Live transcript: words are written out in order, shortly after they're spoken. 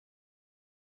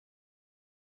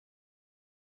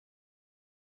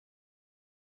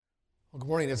Well, good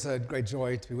morning. It's a great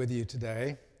joy to be with you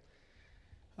today.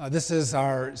 This is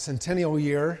our centennial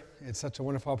year. It's such a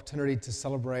wonderful opportunity to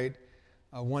celebrate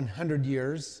 100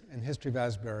 years in history of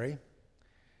Asbury.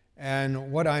 And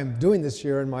what I'm doing this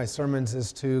year in my sermons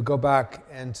is to go back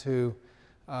and to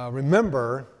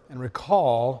remember and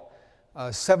recall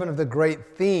 7 of the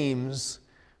great themes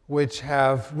which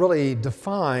have really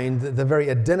defined the very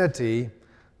identity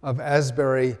of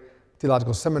Asbury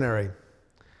Theological Seminary.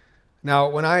 Now,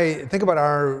 when I think about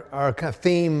our kind of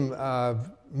theme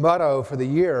motto for the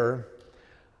year,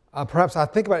 perhaps I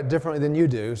think about it differently than you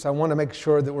do, so I want to make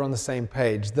sure that we're on the same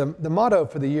page. The motto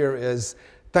for the year is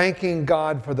thanking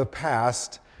God for the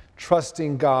past,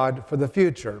 trusting God for the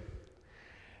future.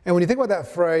 And when you think about that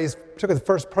phrase, particularly the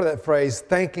first part of that phrase,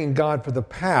 thanking God for the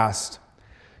past,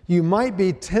 you might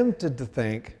be tempted to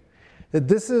think that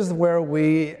this is where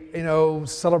we,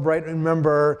 celebrate and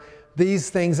remember these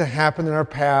things that happened in our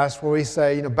past, where we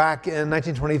say, back in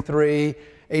 1923,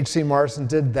 H.C. Marson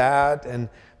did that, and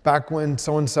back when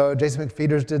so-and-so, Jason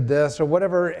McPheeters did this, or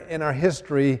whatever in our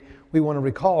history we want to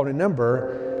recall and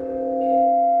remember.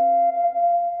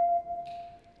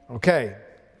 Okay.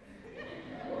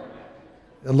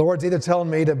 The Lord's either telling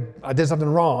me I did something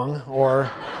wrong, or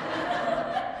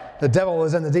the devil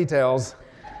is in the details,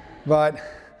 but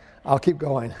I'll keep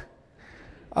going.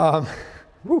 All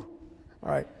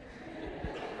right.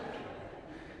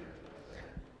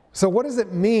 So what does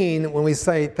it mean when we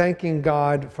say thanking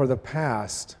God for the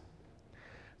past?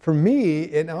 For me,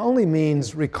 it not only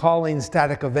means recalling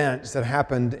static events that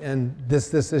happened in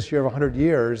this year of 100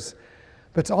 years,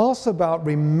 but it's also about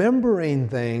remembering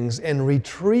things and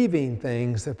retrieving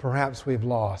things that perhaps we've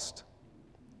lost.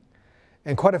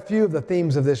 And quite a few of the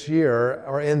themes of this year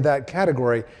are in that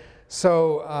category.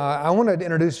 So I want to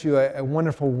introduce you a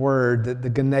wonderful word that the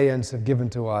Ghanaians have given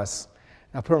to us.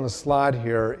 I'll put it on the slide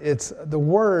here. It's the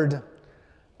word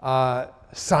Sankofa.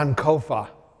 I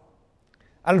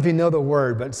don't know if you know the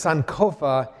word, but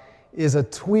Sankofa is a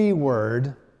Twi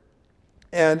word,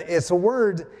 and it's a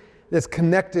word that's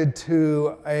connected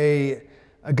to a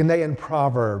Ghanaian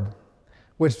proverb,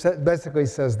 which basically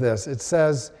says this. It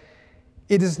says,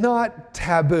 it is not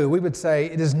taboo. We would say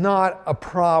it is not a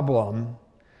problem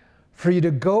for you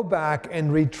to go back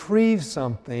and retrieve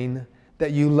something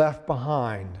that you left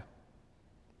behind.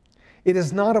 It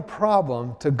is not a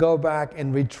problem to go back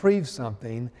and retrieve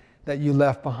something that you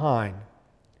left behind.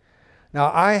 Now,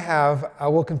 I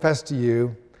will confess to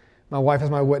you, my wife is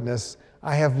my witness,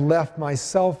 I have left my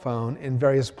cell phone in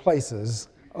various places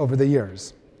over the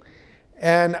years.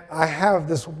 And I have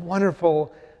this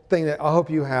wonderful thing that I hope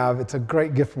you have. It's a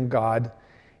great gift from God.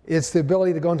 It's the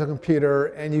ability to go into a computer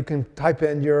and you can type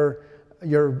in your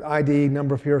ID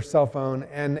number for your cell phone,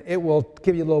 and it will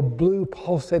give you a little blue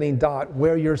pulsating dot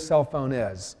where your cell phone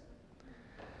is.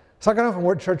 So I got off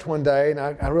from church one day, and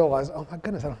I realized, oh my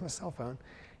goodness, I don't have a cell phone.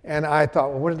 And I thought,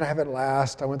 well, where did I have it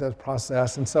last? I went through the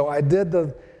process, and so I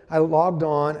logged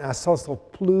on, and I saw this little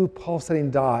blue pulsating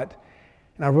dot,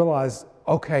 and I realized,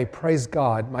 okay, praise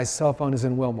God, my cell phone is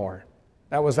in Wilmore.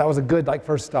 That was a good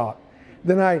first stop.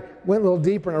 Then I went a little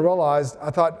deeper, and I realized,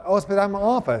 I thought, oh, it's been at my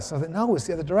office. I thought, no, it's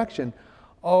the other direction.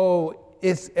 Oh,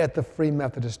 it's at the Free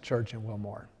Methodist Church in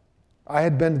Wilmore. I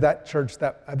had been to that church,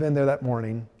 I've been there that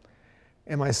morning,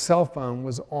 and my cell phone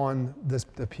was on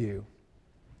the pew.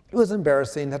 It was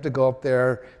embarrassing to have to go up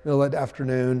there middle of the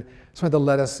afternoon. Someone had to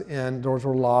let us in, doors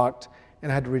were locked,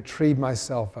 and I had to retrieve my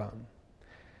cell phone.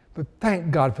 But thank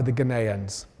God for the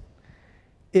Ghanaians.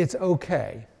 It's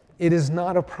okay. It is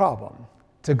not a problem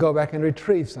to go back and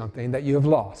retrieve something that you have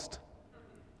lost.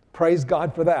 Praise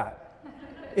God for that.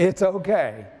 It's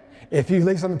okay. If you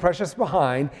leave something precious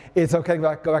behind, it's okay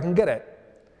to go back and get it.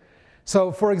 So,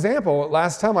 for example,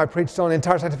 last time I preached on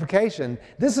entire sanctification.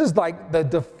 This is like the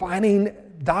defining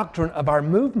doctrine of our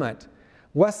movement.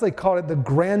 Wesley called it the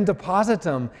grand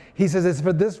depositum. He says it's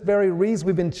for this very reason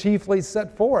we've been chiefly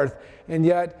set forth. And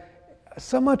yet,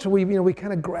 so much we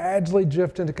kind of gradually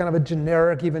drift into kind of a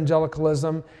generic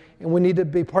evangelicalism. And we need to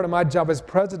be, part of my job as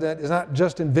president is not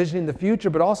just envisioning the future,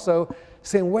 but also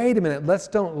saying, wait a minute, let's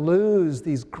don't lose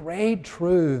these great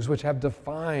truths which have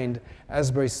defined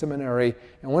Asbury Seminary.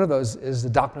 And one of those is the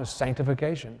doctrine of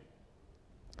sanctification.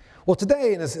 Well,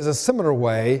 today, in a similar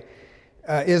way,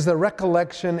 is the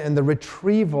recollection and the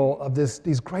retrieval of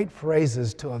these great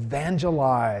phrases to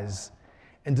evangelize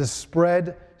and to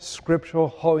spread scriptural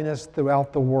holiness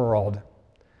throughout the world.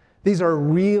 These are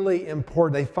really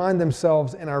important. They find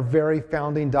themselves in our very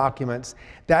founding documents.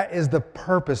 That is the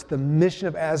purpose, the mission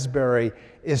of Asbury,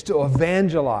 is to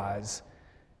evangelize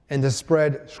and to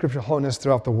spread scriptural holiness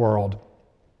throughout the world.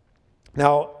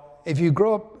 Now, if you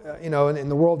grow up, in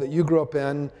the world that you grew up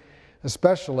in,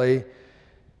 especially,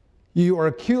 you are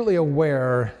acutely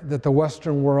aware that the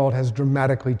Western world has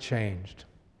dramatically changed.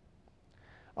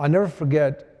 I'll never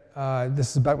forget,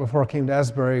 this is back before I came to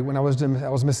Asbury, when I was a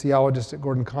missiologist at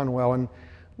Gordon Conwell, and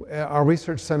our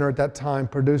research center at that time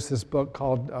produced this book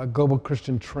called Global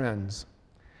Christian Trends.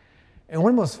 And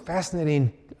one of the most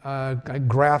fascinating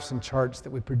graphs and charts that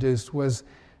we produced was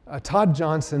Todd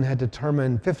Johnson had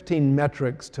determined 15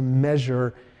 metrics to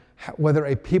measure whether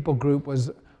a people group was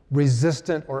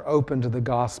resistant or open to the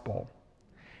gospel.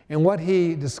 And what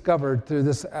he discovered through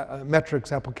this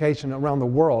metrics application around the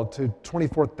world to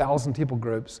 24,000 people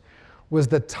groups was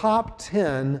the top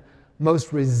 10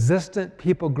 most resistant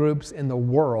people groups in the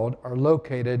world are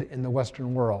located in the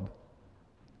Western world.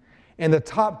 And the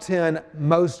top 10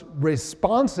 most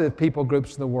responsive people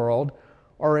groups in the world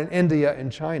are in India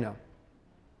and China.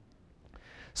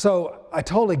 So I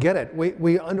totally get it.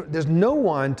 There's no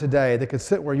one today that could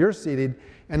sit where you're seated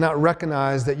and not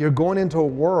recognize that you're going into a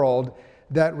world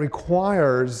that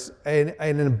requires an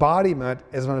embodiment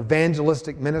as an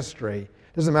evangelistic ministry.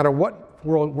 Doesn't matter what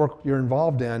world work you're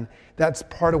involved in, that's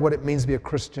part of what it means to be a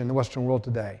Christian in the Western world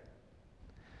today.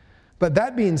 But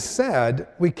that being said,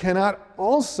 we cannot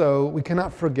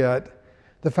forget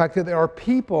the fact that there are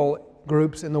people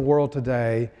groups in the world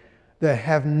today that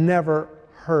have never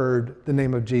heard the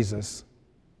name of Jesus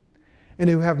and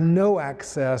who have no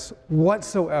access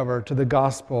whatsoever to the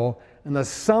gospel unless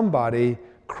somebody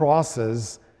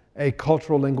crosses a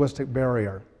cultural linguistic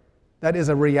barrier. That is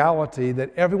a reality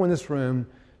that everyone in this room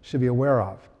should be aware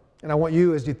of. And I want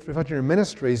you, as you reflect on your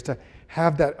ministries, to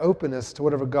have that openness to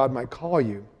whatever God might call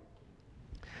you.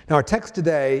 Now, our text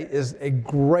today is a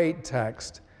great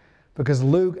text because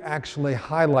Luke actually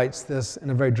highlights this in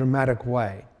a very dramatic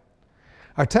way.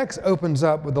 Our text opens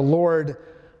up with the Lord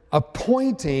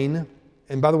appointing,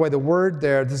 and by the way, the word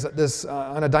there, this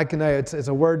anadiakonia, it's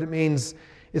a word that means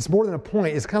it's more than a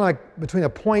point. It's kind of like between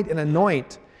appoint and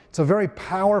anoint. It's a very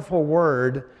powerful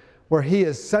word where he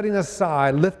is setting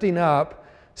aside, lifting up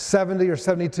 70 or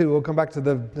 72, we'll come back to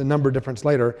the number difference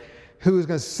later, who is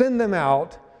going to send them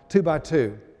out 2 by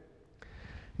 2.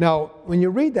 Now, when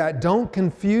you read that, don't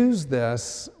confuse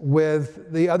this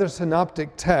with the other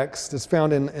synoptic text that's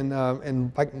found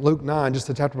in like Luke 9, just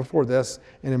the chapter before this,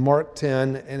 and in Mark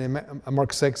 10, and in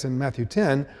Mark 6, and Matthew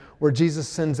 10, where Jesus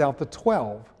sends out the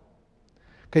 12.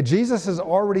 Okay, Jesus has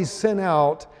already sent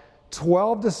out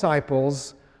 12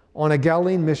 disciples on a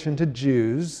Galilean mission to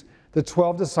Jews. The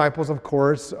 12 disciples, of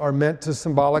course, are meant to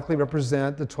symbolically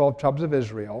represent the 12 tribes of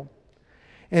Israel.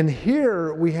 And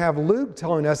here we have Luke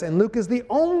telling us, and Luke is the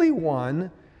only one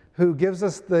who gives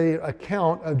us the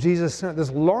account of Jesus sent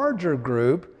this larger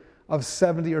group of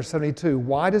 70 or 72.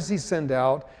 Why does he send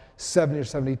out 70 or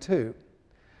 72?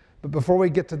 But before we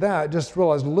get to that, just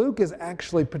realize Luke is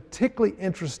actually particularly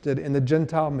interested in the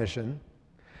Gentile mission.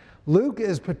 Luke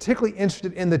is particularly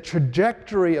interested in the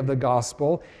trajectory of the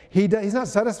gospel. He's not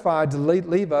satisfied to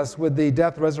leave us with the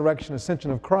death, resurrection,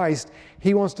 ascension of Christ.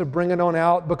 He wants to bring it on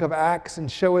out, book of Acts,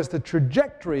 and show us the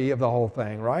trajectory of the whole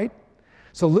thing, right?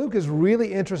 So Luke is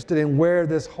really interested in where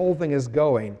this whole thing is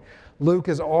going. Luke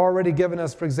has already given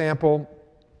us, for example,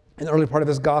 in the early part of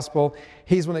his gospel,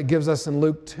 he's one that gives us in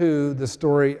Luke 2 the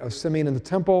story of Simeon in the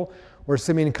temple, where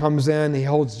Simeon comes in, he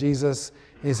holds Jesus,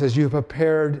 and he says, "You have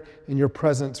prepared in your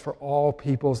presence for all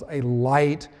peoples a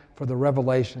light for the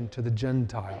revelation to the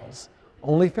Gentiles."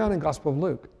 Only found in Gospel of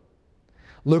Luke.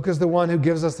 Luke is the one who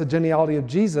gives us the genealogy of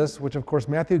Jesus, which of course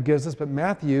Matthew gives us, but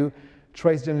Matthew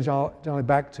traced genealogy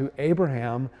back to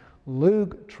Abraham.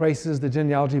 Luke traces the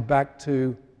genealogy back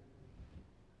to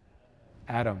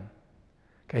Adam.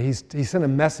 Okay, he sent a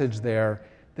message there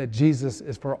that Jesus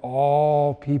is for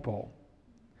all people.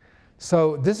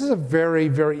 So this is a very,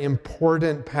 very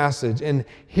important passage. And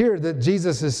here that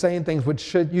Jesus is saying things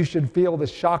which you should feel the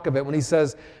shock of it when he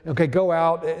says, okay, go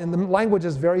out. And the language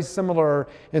is very similar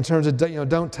in terms of,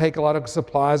 don't take a lot of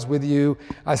supplies with you.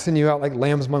 I send you out like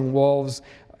lambs among wolves.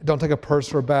 Don't take a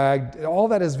purse or a bag. All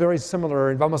that is very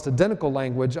similar and almost identical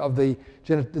language of the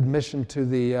mission to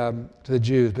the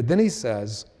Jews. But then he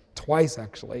says, twice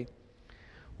actually,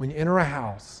 when you enter a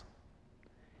house,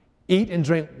 eat and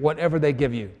drink whatever they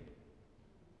give you.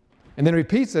 And then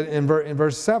repeats it in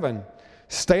verse 7.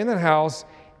 Stay in the house,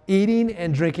 eating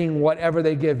and drinking whatever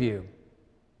they give you.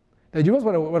 Now, do you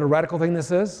realize what a radical thing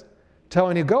this is?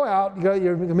 Telling you, go out,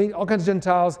 you're going to meet all kinds of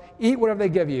Gentiles, eat whatever they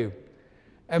give you.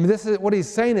 And this is what he's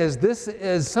saying is, this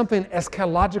is something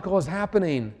eschatological is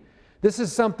happening. This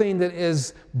is something that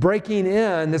is breaking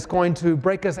in, that's going to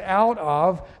break us out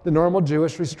of the normal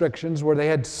Jewish restrictions where they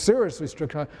had serious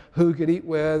restrictions on who you could eat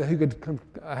with, who could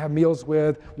have meals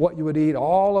with, what you would eat,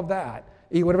 all of that.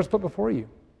 Eat whatever's put before you.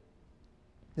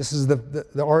 This is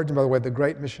the origin, by the way, of the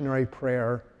great missionary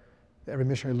prayer that every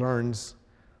missionary learns.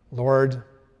 Lord,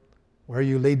 where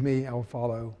you lead me, I will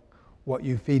follow. What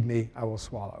you feed me, I will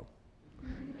swallow.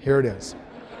 Here it is.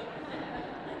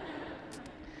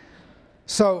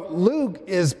 So Luke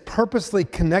is purposely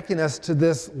connecting us to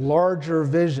this larger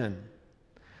vision.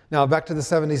 Now back to the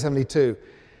 70-72.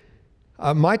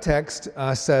 My text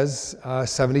says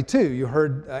 72. You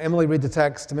heard Emily read the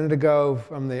text a minute ago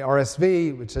from the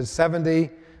RSV, which says 70.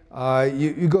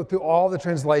 You go through all the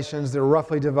translations. They're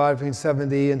roughly divided between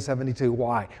 70 and 72.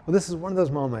 Why? Well, this is one of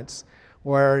those moments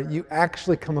where you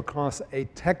actually come across a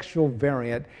textual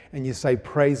variant and you say,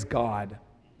 praise God.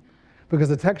 Because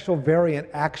the textual variant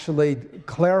actually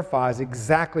clarifies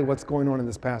exactly what's going on in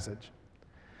this passage.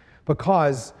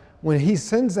 Because when he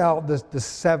sends out the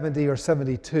 70 or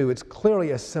 72, it's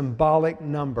clearly a symbolic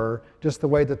number, just the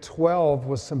way the 12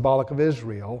 was symbolic of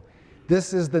Israel.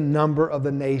 This is the number of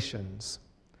the nations.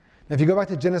 Now, if you go back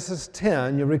to Genesis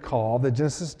 10, you'll recall that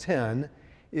Genesis 10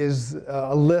 is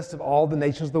a list of all the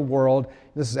nations of the world.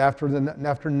 This is after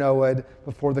Noah,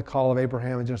 before the call of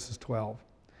Abraham in Genesis 12.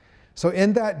 So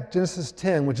in that Genesis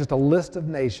 10, which is a list of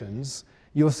nations,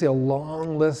 you'll see a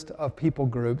long list of people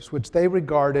groups, which they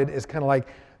regarded as kind of like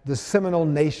the seminal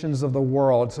nations of the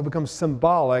world. So it becomes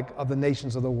symbolic of the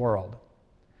nations of the world.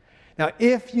 Now,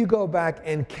 if you go back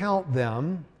and count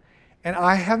them, and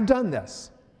I have done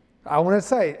this, I want to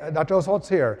say, Dr. Oswald's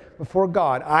here, before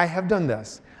God, I have done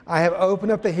this. I have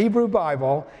opened up the Hebrew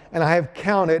Bible, and I have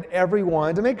counted every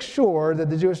one to make sure that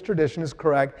the Jewish tradition is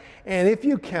correct. And if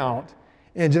you count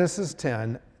in Genesis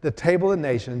 10, the table of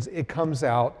nations, it comes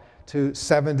out to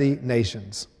 70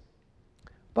 nations.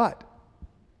 But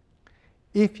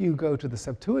if you go to the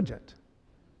Septuagint,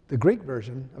 the Greek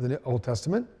version of the Old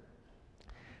Testament,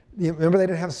 you remember they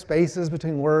didn't have spaces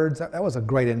between words? That was a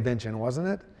great invention, wasn't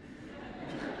it?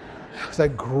 It was a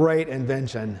great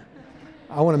invention.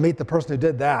 I want to meet the person who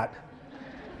did that.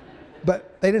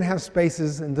 But they didn't have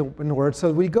spaces in the words. So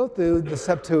we go through the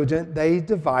Septuagint. They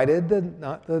divided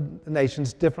the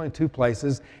nations differently in two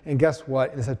places. And guess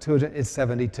what? In the Septuagint, it's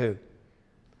 72.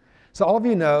 So all of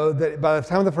you know that by the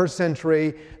time of the first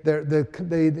century, the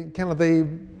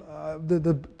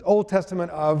Old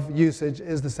Testament of usage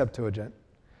is the Septuagint.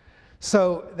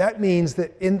 So that means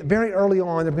that very early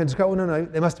on, they're going to go, oh, no,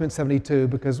 they must have been 72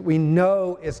 because we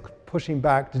know it's pushing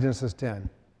back to Genesis 10.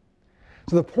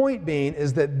 So the point being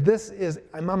is that this is,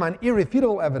 in my mind,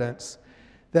 irrefutable evidence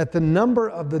that the number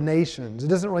of the nations, it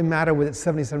doesn't really matter whether it's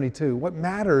 70, 72. What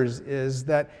matters is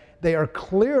that they are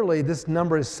clearly, this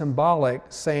number is symbolic,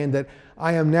 saying that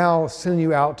I am now sending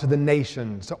you out to the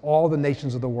nations, to all the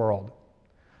nations of the world.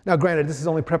 Now, granted, this is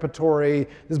only preparatory.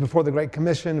 This is before the Great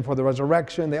Commission, before the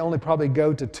resurrection. They only probably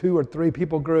go to 2 or 3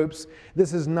 people groups.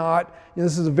 This is not,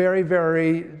 this is a very,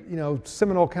 very,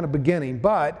 seminal kind of beginning.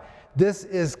 But this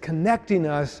is connecting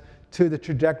us to the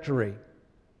trajectory.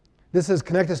 This is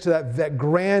connecting us to that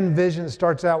grand vision that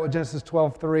starts out with Genesis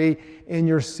 12:3. In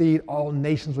your seed, all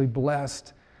nations will be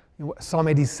blessed. Psalm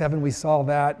 87, we saw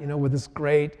that, with this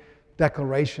great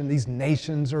declaration. These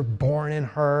nations are born in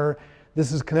her.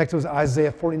 This is connected with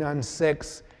Isaiah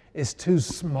 49:6. It's too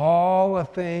small a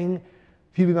thing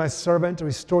for you to be my servant to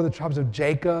restore the tribes of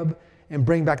Jacob and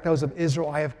bring back those of Israel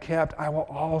I have kept. I will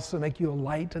also make you a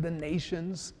light to the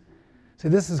nations. So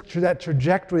this is that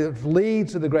trajectory that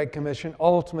leads to the Great Commission,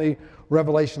 ultimately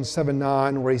Revelation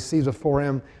 7:9, where he sees before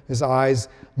him, his eyes,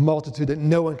 multitude that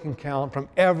no one can count from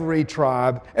every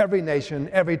tribe, every nation,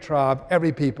 every tribe,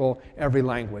 every people, every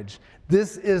language.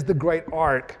 This is the great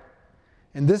arc.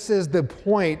 And this is the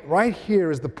point, right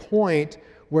here is the point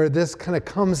where this kind of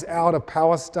comes out of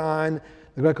Palestine,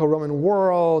 the Greco-Roman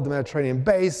world, the Mediterranean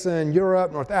basin,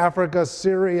 Europe, North Africa,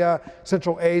 Syria,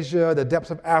 Central Asia, the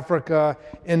depths of Africa,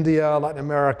 India, Latin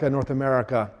America, North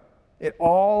America. It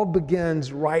all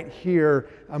begins right here,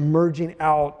 emerging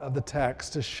out of the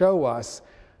text to show us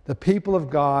the people of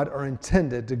God are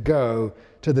intended to go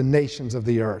to the nations of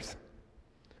the earth.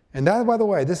 And that, by the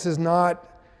way, this is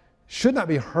should not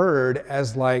be heard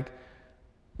as like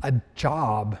a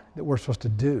job that we're supposed to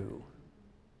do.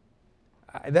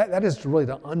 That is really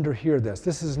to underhear this.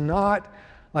 This is not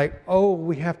like, oh,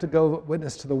 we have to go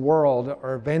witness to the world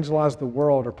or evangelize the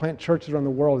world or plant churches around the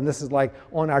world, and this is like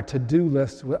on our to-do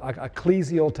list, like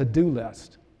ecclesial to-do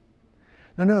list.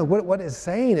 No, what it's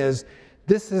saying is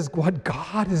this is what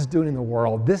God is doing in the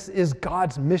world. This is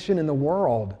God's mission in the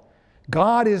world.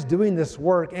 God is doing this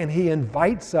work, and he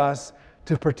invites us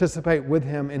to participate with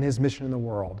him in his mission in the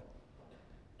world.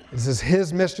 This is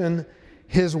his mission,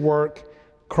 his work.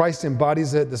 Christ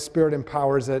embodies it, the Spirit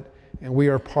empowers it, and we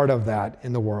are part of that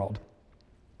in the world.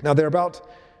 Now, there are about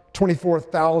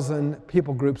 24,000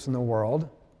 people groups in the world.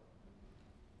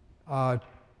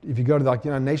 If you go to the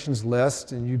United Nations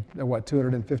list, and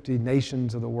 250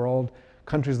 nations of the world,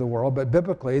 countries of the world, but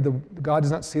biblically, God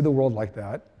does not see the world like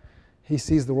that. He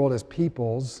sees the world as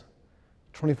peoples,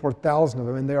 24,000 of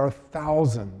them, and there are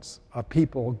thousands of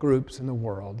people groups in the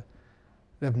world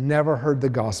that have never heard the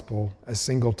gospel a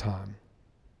single time.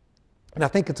 And I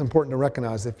think it's important to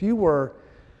recognize, if you were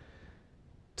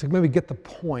to maybe get the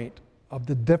point of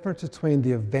the difference between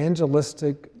the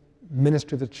evangelistic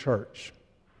ministry of the church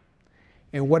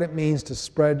and what it means to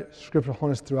spread scriptural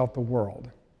holiness throughout the world,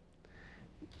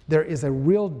 there is a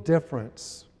real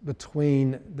difference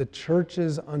between the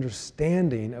church's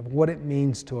understanding of what it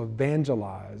means to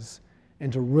evangelize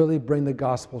and to really bring the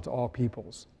gospel to all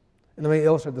peoples. And let me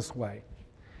illustrate this way.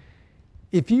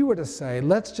 If you were to say,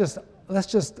 let's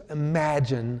just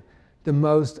imagine the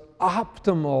most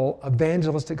optimal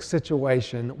evangelistic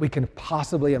situation we can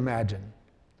possibly imagine.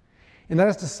 And that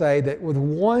is to say that with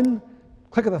one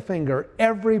click of the finger,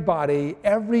 every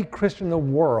Christian in the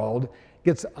world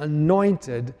gets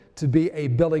anointed to be a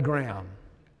Billy Graham.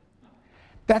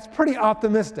 That's pretty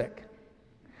optimistic.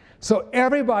 So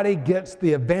everybody gets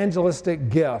the evangelistic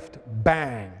gift,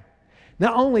 bang.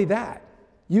 Not only that,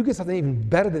 you get something even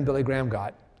better than Billy Graham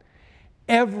got.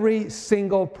 Every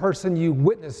single person you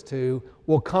witness to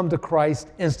will come to Christ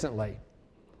instantly.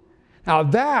 Now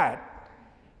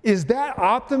is that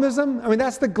optimism? I mean,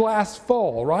 that's the glass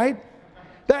full, right?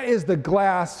 That is the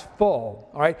glass full,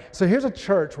 all right? So here's a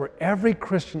church where every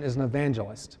Christian is an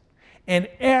evangelist, and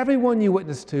everyone you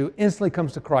witness to instantly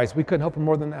comes to Christ. We couldn't hope for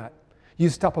more than that. You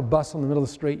stop a bus on the middle of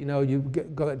the street,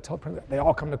 they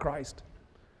all come to Christ.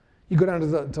 You go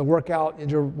down to work out,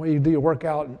 where you do your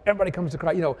workout, and everybody comes to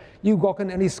Christ. You walk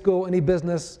into any school, any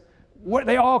business,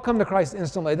 they all come to Christ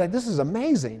instantly. This is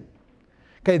amazing.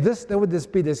 Okay, there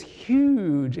would be this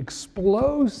huge,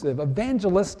 explosive,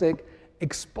 evangelistic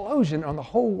explosion on the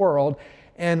whole world.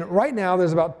 And right now,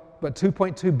 there's about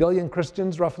 2.2 billion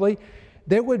Christians, roughly.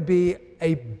 There would be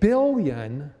 1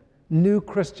 billion new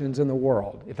Christians in the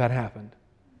world if that happened.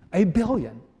 1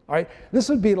 billion. All right? This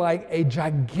would be like a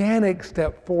gigantic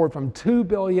step forward from 2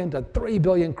 billion to 3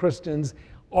 billion Christians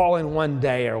all in one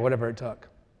day or whatever it took.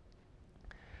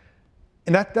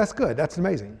 And that's good. That's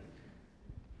amazing.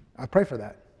 I pray for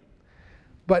that.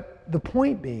 But the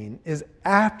point being is,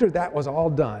 after that was all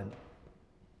done,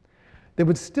 there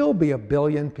would still be 1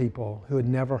 billion people who had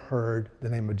never heard the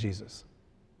name of Jesus.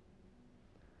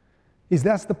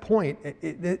 That's the point.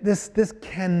 This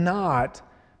cannot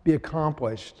be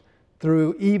accomplished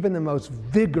through even the most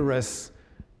vigorous,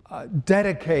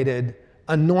 dedicated,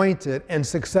 anointed, and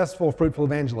successful fruitful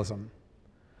evangelism.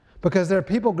 Because there are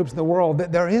people groups in the world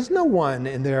that there is no one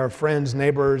in their friends,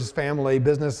 neighbors, family,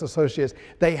 business associates.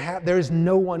 There is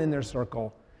no one in their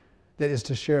circle that is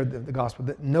to share the gospel.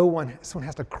 That someone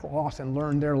has to cross and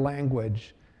learn their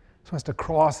language. Someone has to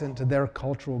cross into their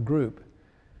cultural group.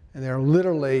 And there are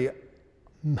literally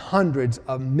hundreds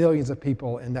of millions of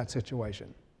people in that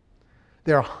situation.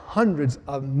 There are hundreds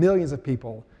of millions of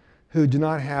people who do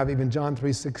not have even John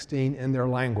 3:16 in their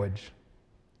language.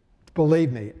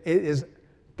 Believe me, it is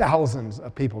thousands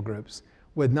of people groups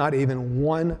with not even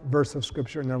one verse of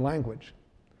Scripture in their language.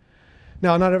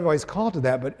 Now, not everybody's called to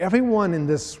that, but everyone in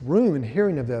this room and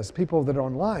hearing of this, people that are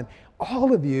online,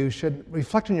 all of you should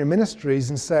reflect on your ministries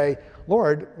and say,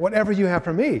 Lord, whatever you have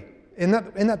for me. Isn't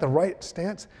that the right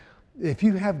stance? If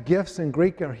you have gifts in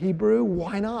Greek or Hebrew,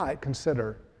 why not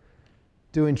consider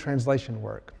doing translation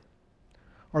work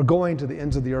or going to the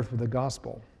ends of the earth with the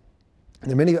gospel? And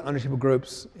there are many understandable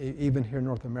groups, even here in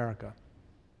North America.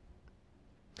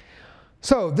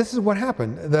 So this is what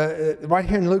happened. Right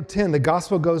here in Luke 10, the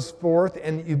gospel goes forth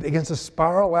and it begins to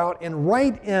spiral out. And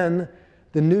right in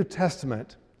the New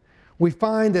Testament, we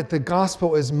find that the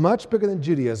gospel is much bigger than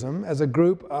Judaism, as a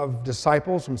group of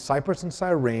disciples from Cyprus and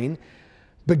Cyrene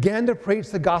began to preach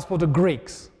the gospel to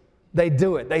Greeks. They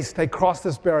do it. They cross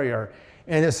this barrier.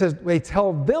 And it says they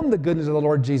tell them the goodness of the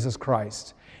Lord Jesus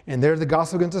Christ. And there the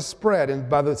gospel begins to spread. And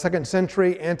by the 2nd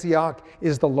century, Antioch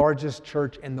is the largest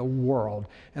church in the world.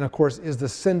 And of course, is the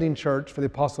sending church for the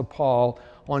Apostle Paul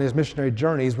on his missionary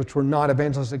journeys, which were not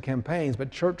evangelistic campaigns,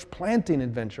 but church planting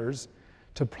adventures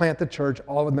to plant the church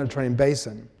all over the Mediterranean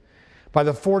basin. By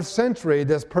the 4th century,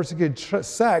 this persecuted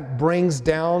sect brings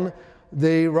down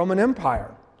the Roman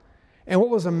Empire. And what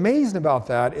was amazing about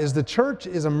that is the church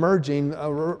is emerging.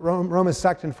 Rome is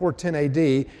sacked in 410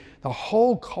 AD. The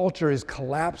whole culture is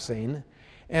collapsing.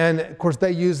 And of course,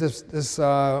 they use this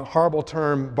horrible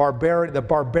term, the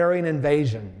barbarian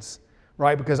invasions,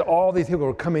 right? Because all these people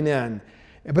were coming in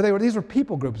But these were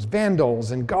people groups,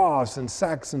 Vandals and Goths and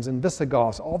Saxons and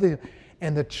Visigoths,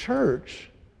 and the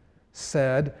church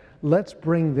said, let's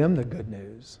bring them the good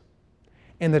news.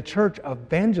 And the church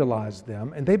evangelized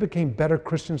them, and they became better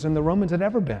Christians than the Romans had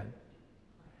ever been.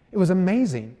 It was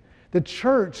amazing. The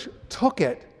church took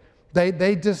it. They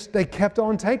kept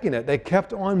on taking it. They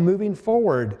kept on moving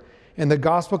forward, and the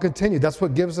gospel continued. That's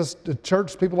what gives us the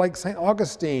church. People like St.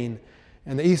 Augustine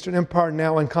and the Eastern Empire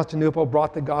now in Constantinople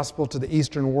brought the gospel to the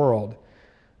Eastern world.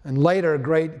 And later,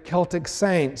 great Celtic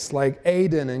saints like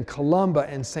Aidan and Columba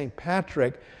and St.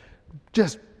 Patrick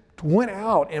just went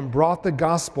out and brought the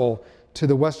gospel to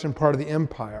the western part of the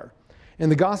empire.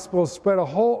 And the gospel spread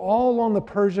all along the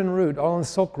Persian route, all on the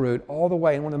Silk Route, all the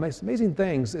way. And one of the most amazing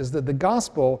things is that the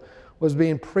gospel was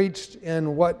being preached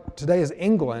in what today is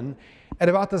England. At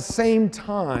about the same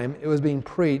time, it was being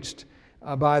preached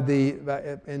in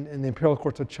the imperial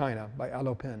courts of China by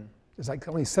Alopen. It's like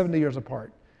only 70 years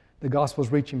apart. The gospel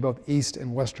is reaching both East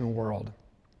and Western world.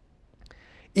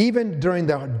 Even during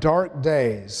the dark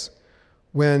days,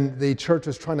 when the church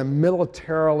was trying to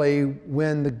militarily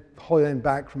win the Holy Land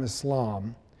back from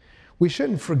Islam, we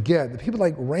shouldn't forget that people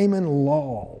like Raymond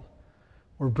Lull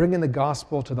were bringing the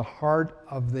gospel to the heart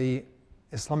of the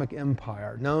Islamic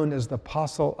Empire, known as the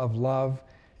Apostle of Love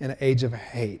in an age of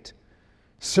hate.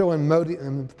 Cyril and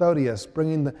Methodius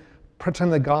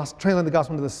translating the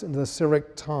gospel into the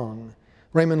Syriac tongue.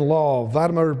 Raymond Lull,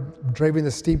 Vladimir driving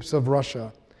the steppes of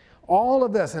Russia. All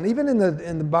of this, and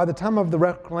even by the time of the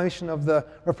reclamation of the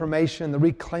Reformation, the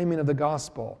reclaiming of the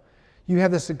gospel, you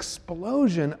have this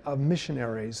explosion of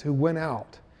missionaries who went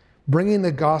out, bringing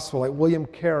the gospel, like William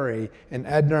Carey and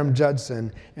Adoniram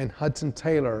Judson and Hudson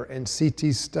Taylor and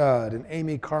C.T. Studd and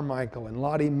Amy Carmichael and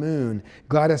Lottie Moon,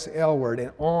 Gladys Aylward,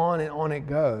 and on it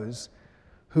goes,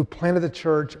 who planted the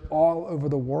church all over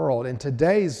the world. And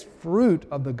today's fruit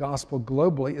of the gospel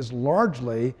globally is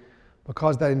largely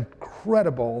because of that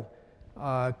incredible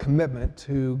commitment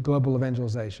to global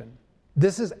evangelization.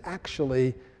 This is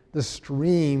actually the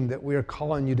stream that we are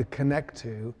calling you to connect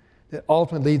to that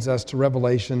ultimately leads us to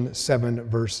Revelation 7,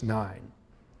 verse 9.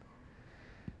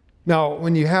 Now,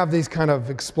 when you have these kind of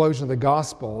explosion of the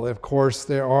gospel, of course,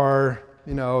 there are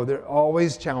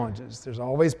always challenges. There's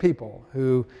always people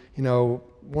who,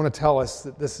 want to tell us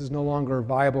that this is no longer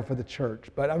viable for the church.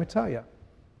 But I would tell you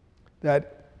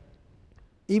that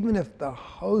even if the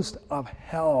host of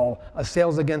hell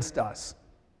assails against us,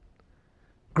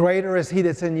 greater is he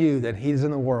that's in you than he is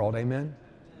in the world. Amen?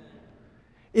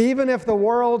 Even if the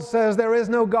world says there is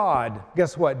no God,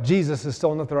 guess what? Jesus is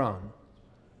still on the throne.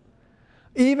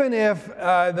 Even if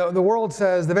the world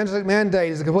says the evangelistic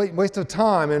mandate is a complete waste of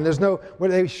time and where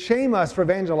they shame us for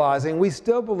evangelizing, we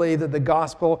still believe that the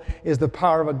gospel is the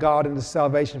power of a God into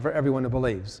salvation for everyone who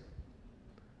believes.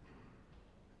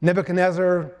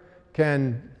 Nebuchadnezzar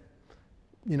can,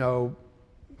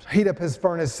 heat up his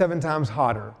furnace 7 times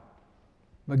hotter,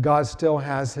 but God still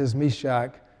has his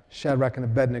Meshach, Shadrach, and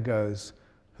Abednego's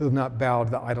who have not bowed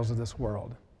to the idols of this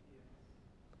world.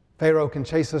 Pharaoh can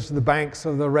chase us to the banks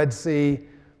of the Red Sea,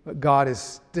 but God is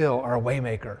still our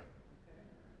waymaker.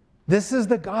 This is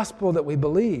the gospel that we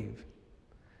believe.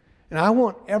 And I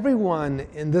want everyone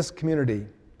in this community,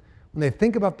 when they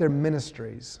think about their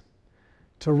ministries,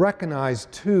 to recognize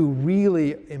 2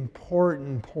 really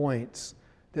important points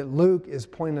that Luke is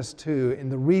pointing us to,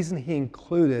 and the reason he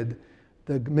included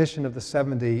the mission of the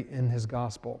 70 in his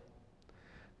gospel.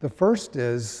 The first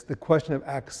is the question of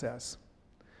access.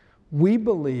 We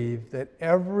believe that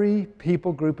every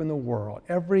people group in the world,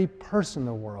 every person in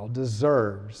the world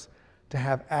deserves to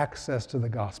have access to the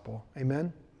gospel.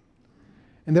 Amen?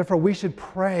 And therefore we should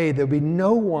pray there be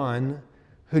no one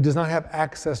who does not have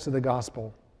access to the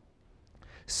gospel.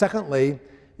 Secondly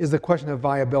is the question of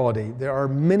viability. There are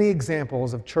many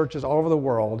examples of churches all over the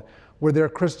world where there are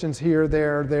Christians here,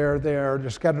 there, they're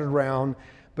scattered around,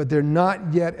 but they're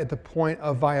not yet at the point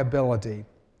of viability.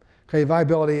 Okay,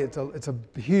 viability, it's a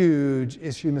huge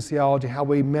issue in missiology, how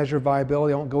we measure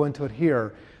viability. I won't go into it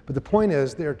here. But the point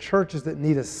is, there are churches that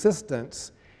need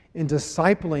assistance in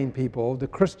discipling people, the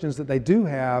Christians that they do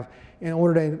have, in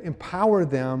order to empower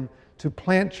them to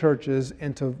plant churches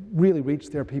and to really reach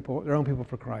their own people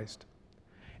for Christ.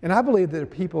 And I believe there are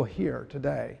people here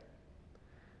today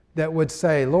that would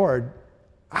say, Lord,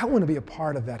 I want to be a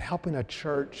part of that, helping a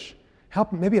church,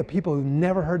 help maybe a people who've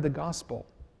never heard the gospel.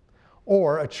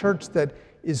 Or a church that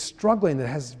is struggling, that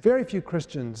has very few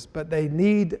Christians, but they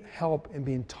need help in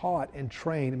being taught and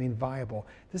trained and being viable.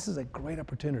 This is a great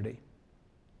opportunity.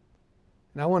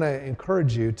 And I want to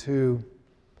encourage you to,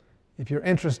 if you're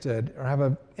interested or have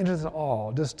an interest at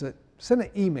all, just to send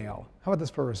an email. How about this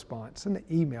for a response? Send an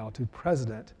email to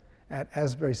president at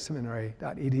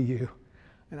asburyseminary.edu,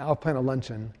 and I'll plan a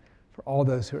luncheon for all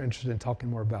those who are interested in talking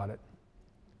more about it.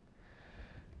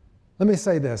 Let me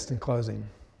say this in closing.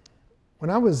 When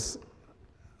I was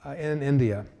in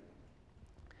India,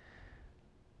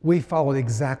 we followed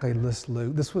exactly this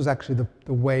loop. This was actually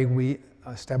the way we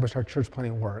established our church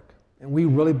planting work. And we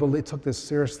really took this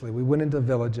seriously. We went into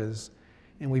villages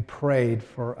and we prayed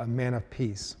for a man of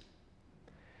peace.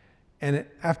 And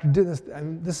after doing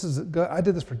this, I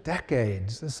did this for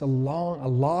decades. This is a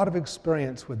lot of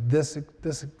experience with this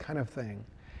kind of thing.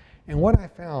 And what I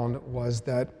found was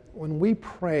that when we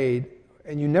prayed,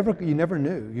 and you never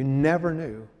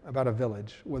knew about a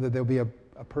village, whether there'll be a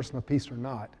person of peace or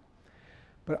not.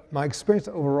 But my experience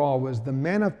overall was the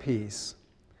man of peace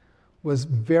was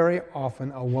very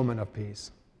often a woman of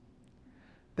peace.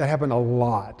 That happened a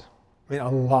lot. I mean, a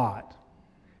lot.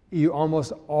 You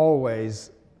almost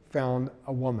always found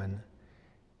a woman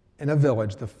in a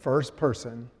village, the first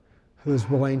person who's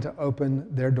willing to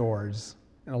open their doors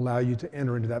and allow you to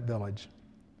enter into that village.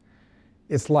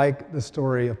 It's like the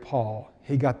story of Paul.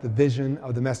 He got the vision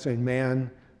of the Macedonian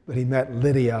man, but he met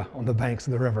Lydia on the banks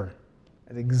of the river.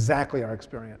 That's exactly our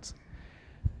experience.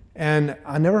 And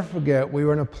I'll never forget, we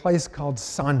were in a place called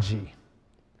Sanchi.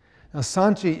 Now,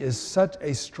 Sanchi is such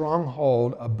a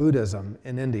stronghold of Buddhism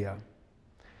in India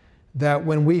that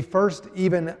when we first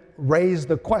even raised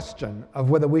the question of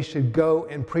whether we should go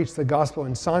and preach the gospel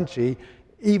in Sanchi,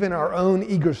 even our own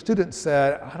eager students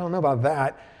said, I don't know about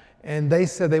that. And they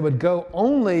said they would go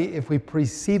only if we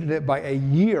preceded it by a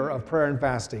year of prayer and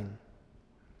fasting.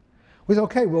 We said,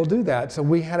 okay, we'll do that. So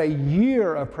we had a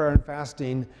year of prayer and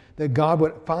fasting that God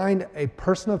would find a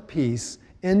person of peace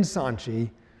in Sanchi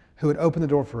who would open the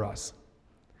door for us.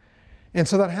 And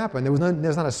so that happened.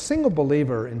 There's not a single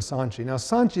believer in Sanchi. Now,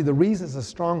 Sanchi, the reason it's a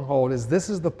stronghold is this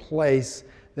is the place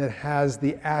that has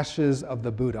the ashes of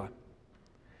the Buddha.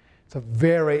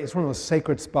 It's one of those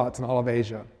sacred spots in all of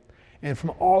Asia. And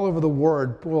from all over the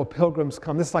world, pilgrims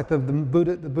come. This is like the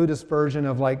Buddhist version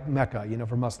of like Mecca,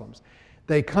 for Muslims.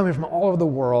 They come here from all over the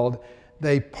world.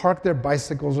 They park their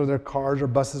bicycles or their cars or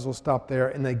buses will stop there,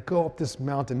 and they go up this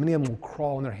mountain. Many of them will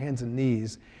crawl on their hands and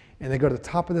knees, and they go to the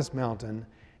top of this mountain,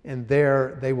 and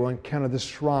there they will encounter this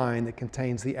shrine that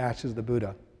contains the ashes of the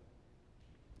Buddha.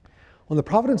 On the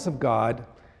providence of God,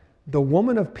 the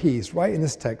woman of peace, right in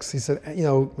this text, he said,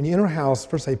 when you enter a house,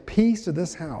 first say, peace to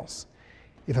this house.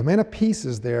 If a man of peace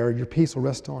is there, your peace will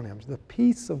rest on him. So the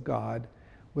peace of God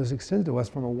was extended to us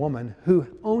from a woman who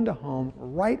owned a home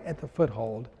right at the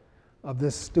foothold of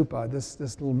this stupa, this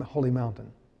little holy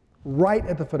mountain, right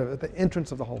at the foot of it, at the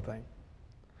entrance of the whole thing.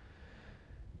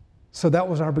 So that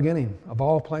was our beginning, of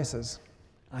all places.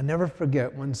 I never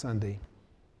forget one Sunday.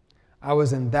 I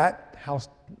was in that house.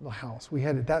 We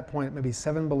had at that point maybe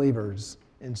 7 believers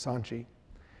in Sanchi.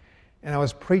 And I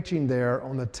was preaching there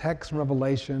on the text from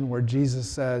Revelation where Jesus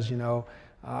says,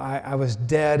 I was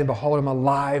dead and behold, I'm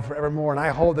alive forevermore, and I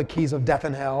hold the keys of death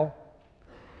and hell.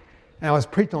 And I was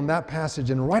preaching on that passage,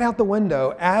 and right out the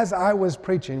window, as I was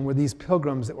preaching, were these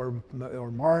pilgrims that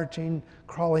were marching,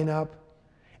 crawling up,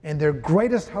 and their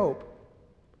greatest hope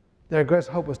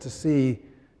was to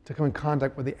come in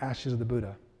contact with the ashes of the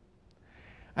Buddha.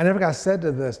 I said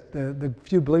to the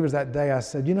few believers that day, I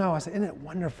said, isn't it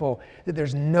wonderful that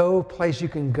there's no place you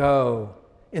can go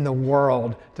in the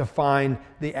world to find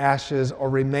the ashes or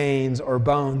remains or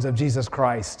bones of Jesus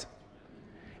Christ?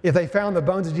 If they found the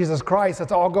bones of Jesus Christ,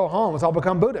 let's all go home. Let's all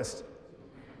become Buddhists.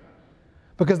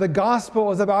 Because the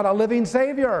gospel is about a living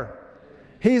Savior.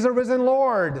 He's a risen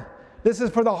Lord. This is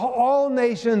for all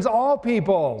nations, all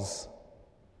peoples.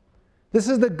 This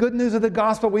is the good news of the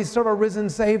gospel. We serve a risen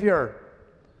Savior.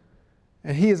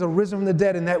 And He is arisen from the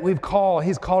dead, and that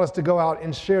He's called us to go out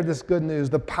and share this good news,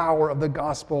 the power of the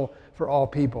gospel for all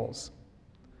peoples.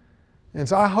 And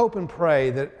so I hope and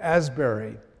pray that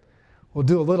Asbury will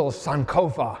do a little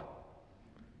Sankofa,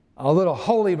 a little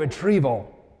holy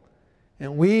retrieval,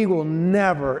 and we will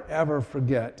never, ever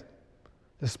forget,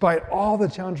 despite all the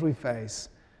challenges we face,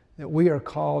 that we are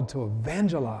called to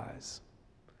evangelize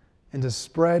and to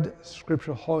spread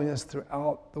scriptural holiness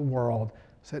throughout the world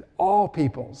so that all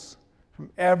peoples from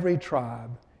every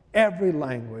tribe, every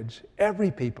language,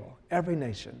 every people, every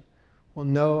nation will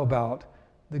know about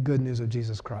the good news of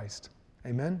Jesus Christ.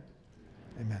 Amen?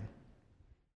 Amen.